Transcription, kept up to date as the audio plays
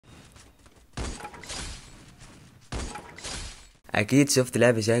اكيد شفت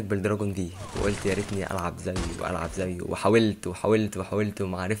لعب جاك بالدراجون في وقلت يا ريتني العب زيه والعب زيه، وحاولت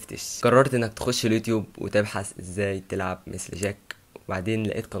ومعرفتش. قررت انك تخش اليوتيوب وتبحث ازاي تلعب مثل جاك، وبعدين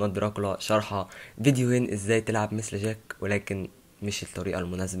لقيت قناه دراكولا شارحه فيديوهين ازاي تلعب مثل جاك، ولكن مش الطريقه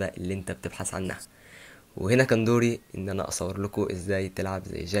المناسبه اللي انت بتبحث عنها. وهنا كان دوري ان انا اصور لكم ازاي تلعب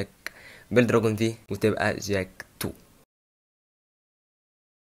زي جاك بالدراجون في وتبقى جاك 2.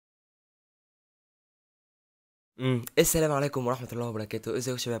 السلام عليكم ورحمه الله وبركاته.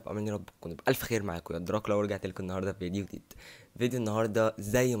 ازيكم يا شباب؟ عاملين يا رب تكونوا بالف خير. معاكم يا دراكولا ورجعت لكم النهارده بفيديو جديد. فيديو النهارده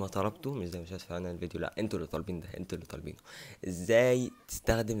زي ما طلبتوا، مش زي ما شايف انا الفيديو، لا انتوا اللي طالبين ده، انتوا اللي طالبينه. ازاي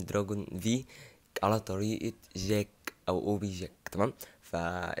تستخدم دراجون في على طريقه جاك او او بي جاك، تمام؟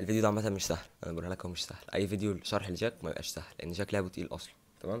 فالفيديو ده عامه مش سهل، انا بقول لك هو مش سهل. اي فيديو شرح الجاك ما يبقاش سهل لان جاك لعبه تقيل اصلا،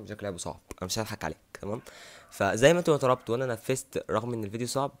 تمام؟ جاك لعبه صعب، انا مش هضحك عليك، تمام؟ فزي ما انتوا طلبتوا وانا نفذت رغم ان الفيديو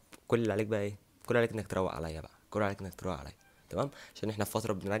صعب. كل اللي عليك بقى ايه؟ كل اللي عليك انك تروق عليا بقى، كل اللي عليك انك تروق عليا، تمام؟ عشان احنا في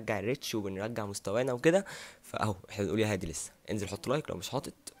فتره بنرجع الريتش وبنرجع مستوانا وكده. فاهو احنا بنقول يا هادي لسه انزل حط لايك لو مش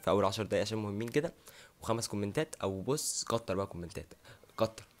حاطط في اول 10 دقايق عشان مهمين كده، وخمس كومنتات، او بص كتر بقى كومنتات،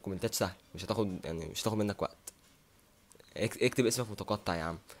 كتر كومنتات سهل، مش هتاخد يعني مش هتاخد منك وقت. اكتب اسمك متقطع يا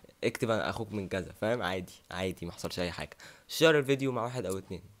عم، اكتب انا اخوك من كذا، فاهم؟ عادي عادي، ما حصلش اي حاجه. شير الفيديو مع واحد او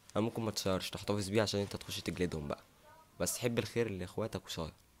اتنين، او ممكن ما تشيرش تحتفظ بيه عشان انت تخش تجلدهم بقى. بس حب الخير لاخواتك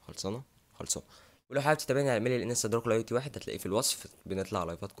وشاير. خلصانه خلصانه. ولو حابب تتابعني على ايميلي الانستا دراكولا يوتي واحد، هتلاقيه في الوصف. بنطلع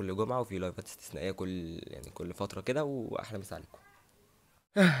لايفات كل جمعه، وفي لايفات استثنائيه كل فتره كده. واحلى مسا عليكم.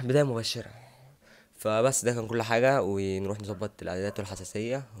 بدايه مبشره. فبس ده كان كل حاجه، ونروح نظبط الاعدادات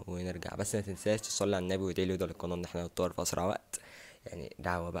والحساسيه ونرجع. بس ما تنساش تصلي على النبي وتدعي لي ويدعي للقناه ان احنا نتطور في اسرع وقت. يعني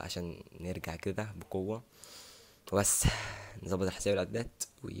دعوه بقى عشان نرجع كده بقوه. وبس نظبط الحساسيه والاعدادات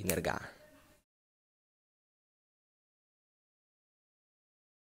ونرجع.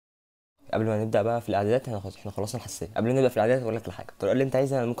 قبل ما نبدا بقى في الاعدادات، احنا خلصنا الحساسيه. قبل ما نبدا في الاعدادات اقول لك الحاجه، الطريقه اللي انت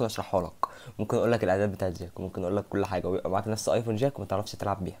عايزها انا ممكن اشرحها لك، ممكن اقول لك الاعداد بتاعت جاك، وممكن اقول لك كل حاجه، ويبقى معاك نفس ايفون جاك وما تعرفش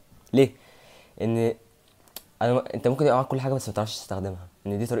تلعب بيها. ليه؟ ان انت ممكن يبقى معاك كل حاجه بس ما تعرفش تستخدمها،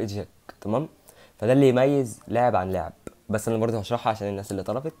 ان دي طريقه جاك، تمام؟ فده اللي يميز لاعب عن لاعب. بس انا برضه هشرحها عشان الناس اللي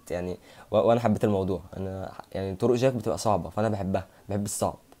طلبت يعني. وانا حبيت الموضوع، انا يعني طرق جاك بتبقى صعبه فانا بحبها، بحب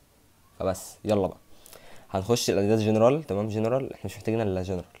الصعب. فبس يلا بقى هنخش الاعدادات جنرال، تمام؟ جنرال احنا مش محتاجين الا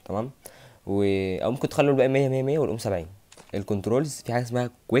جنرال، تمام؟ او ممكن تخلوا الباقي 100 100 100 والام 70. الكنترولز في حاجه اسمها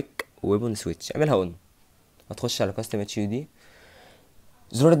كويك ويبون سويتش، اعملها اون. هتخش على كاستم اتش يو دي.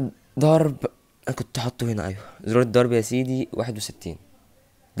 زرار الضرب انا كنت حاطه هنا، ايوه زرار الضرب يا سيدي 61.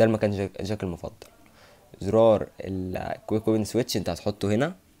 ده المكان جاك المفضل. زرار الكويك ويبون سويتش انت هتحطه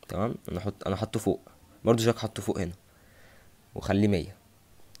هنا، تمام؟ انا حاطه فوق، برضو جاك حطه فوق هنا، وخليه 100.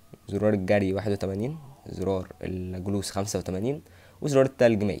 زرار الجري 81، زرار الجلوس 85، وزرار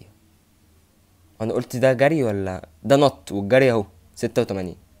التلج 100. انا قلت ده جري ولا ده نط؟ والجري اهو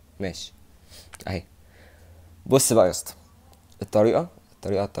 86. ماشي اهي. بص بقى يا اسطى،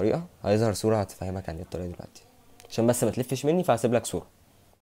 الطريقه هيظهر صوره هتفهمك عن ايه الطريقه دلوقتي، عشان بس ما تلفش مني فهسيب لك صوره.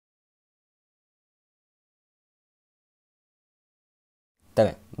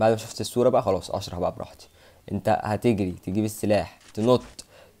 تمام، بعد ما شفت الصوره بقى خلاص اشرح بقى براحتي. انت هتجري تجيب السلاح تنط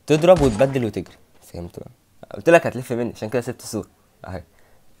تضرب وتبدل وتجري، فهمت بقى؟ قلت لك هتلف مني عشان كده سبت الصوره اهي.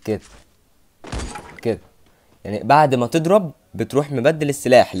 كده كده. يعني بعد ما تضرب بتروح مبدل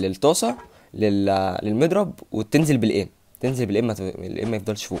السلاح للطاسه، للمضرب، وتنزل بالايم. تنزل بالايم، الايم ما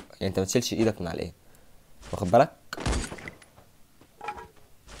يفضلش فوق، يعني انت ما تشيلش ايدك من على الايم، واخد بالك؟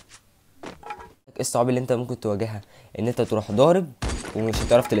 ايه الصعوبه اللي انت ممكن تواجهها؟ ان انت تروح ضارب ومش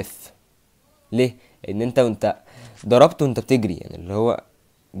هتعرف تلف. ليه؟ ان انت وانت ضربت وانت بتجري، يعني اللي هو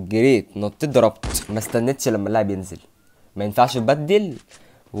جريت نطيت ضربت، ما استنيتش لما اللاعب ينزل. ما ينفعش تبدل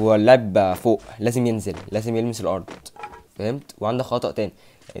واللاعب فوق، لازم ينزل، لازم يلمس الارض، فهمت؟ وعندك خطأ تاني،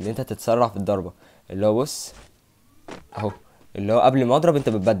 ان انت تتسرع في الضربه، اللي هو بص اهو، اللي هو قبل ما اضرب انت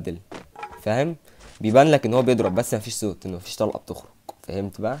بتبدل، فاهم؟ بيبان لك ان هو بيضرب بس مفيش صوت، ان مفيش طلقه بتخرج،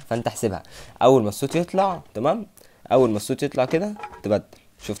 فهمت بقى؟ فانت احسبها اول ما الصوت يطلع، تمام؟ اول ما الصوت يطلع كده تبدل.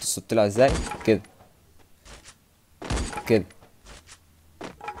 شفت الصوت طلع ازاي؟ كده كده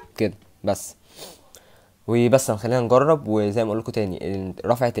كده. بس وبس خلينا نجرب. وزي ما اقول لكم تاني،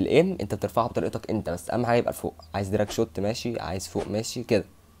 رفعه الايم انت بترفعها بطريقتك انت، بس اهم حاجه يبقى لفوق. عايز دراج شوت ماشي، عايز فوق ماشي، كده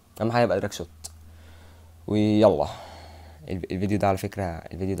اهم حاجه يبقى دراج شوت. ويلا. الفيديو ده على فكره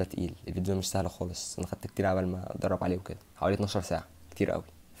الفيديو ده تقيل، الفيديو ده مش سهل خالص، انا خدت كتير قبل ما اتدرب عليه وكده، حوالي 12 ساعه، كتير قوي،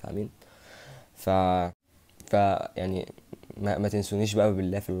 فاهمين؟ ف ف يعني ما تنسونيش بقى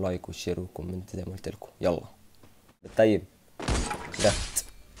بالله في اللايك والشير والكومنت زي ما قلت لكم. يلا. طيب جت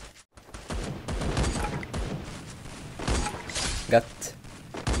جت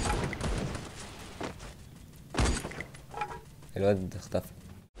الواد اختفى.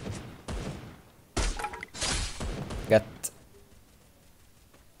 جت.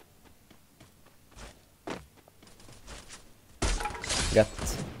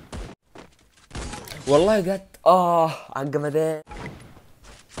 جت والله جت. على الجمدان.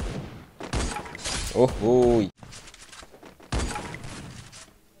 اوه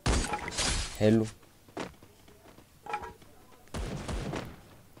حلو.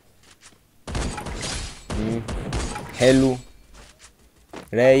 حلو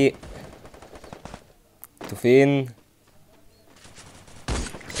رايق. انتوا فين؟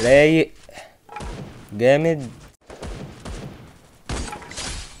 رايق جامد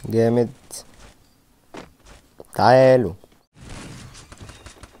جامد. تعالوا.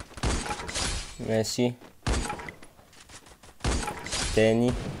 ماشي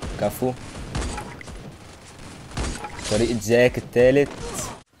تاني. كفو. طريقة جاك التالت.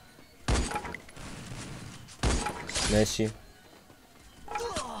 ماشي.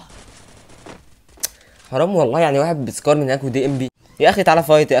 حرام والله، يعني واحد بسكار من هناك ودي ام بي. يا اخي تعالى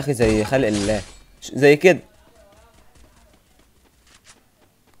فايت يا اخي زي خلق الله، زي كده.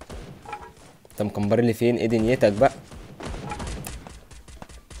 انت مكمبر لي فين؟ ايه دنيتك بقى؟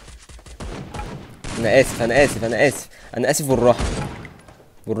 انا اسف بالراحه.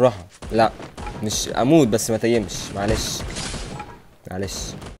 بالراحه. لا مش اموت بس ما تيمش. معلش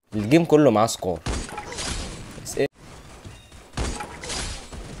الجيم كله معاه سكور. بس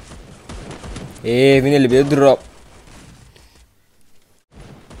ايه مين اللي بيضرب؟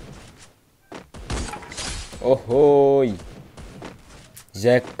 اوهوي.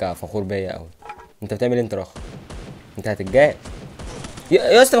 جاك فخور بيا قوي. انت بتعمل ايه انت راخ؟ انت هتتجاهل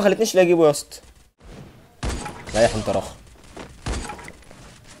يا اسطى. ما خلتنيش لا اجيبه يا اسطى. ريح انت راخ.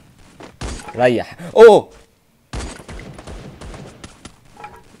 ريح. اوه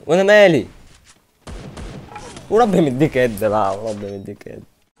وانا مالي. وربي مديك يد بقى، وربي مديك يد.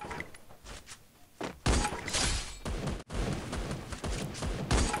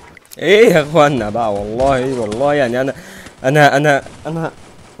 ايه يا اخوانا بقى، والله يعني انا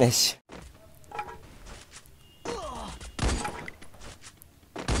ماشي.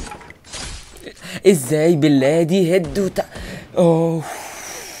 ازاي بالله دي هيد اوه.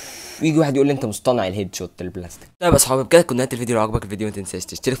 يجي واحد يقول لي انت مصطنع الهيدشوت البلاستيك. طيب يا اصحابي بكده كنا نهايه الفيديو. لو عجبك الفيديو ما تنساش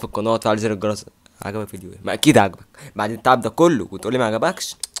تشترك في القناه وتفعل زر الجرس. عجبك الفيديو ايه؟ ما اكيد عجبك. بعد التعب ده كله وتقول لي ما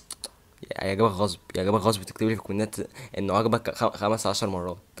عجبكش، يعجبك غصب. تكتب لي في الكومنتات انه عجبك 15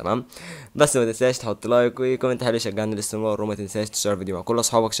 مرات. تمام. بس ما تنساش تحط لايك وكومنت حلو يشجعني للاستمرار، وما تنساش تشير الفيديو مع كل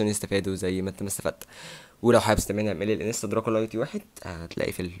اصحابك عشان يستفادوا زي ما انت ما استفدت. ولو حابب تستمعني اعمل لي الانستا دراكولايتي 1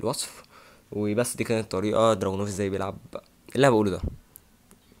 هتلاقي في الوصف. وبس دي كانت طريقه دراجونوف ازاي بيلعب اللي انا بقوله ده.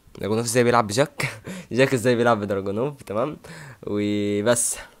 دراجونوف ازاي بيلعب بجاك جاك ازاي بيلعب بدراجونوف. تمام.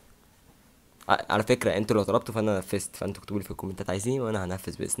 وبس على فكره انتوا لو طلبتوا فانا نفذت، فانتوا اكتبوا لي في الكومنتات عايزين وانا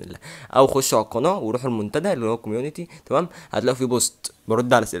هنفذ باذن الله. او خشوا على القناه وروحوا المنتدى اللي هو كوميونتي. تمام. هتلاقوا فيه بوست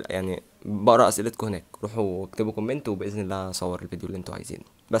برد على اسئله، يعني بقرا اسئلتكم هناك. روحوا اكتبوا كومنت وباذن الله اصور الفيديو اللي انتوا عايزينه.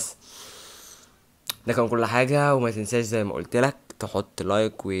 بس ده كان كل حاجه. وما تنساش زي ما قلت لك تحط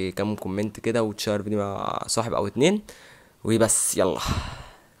لايك وكم كومنت كده وتشير فيديو مع صاحب او اتنين. وبس يلا.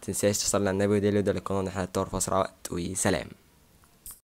 تنساش تصلي على النبي ودي ده للقناه ان احنا نتطور في اسرع وقت. وسلام.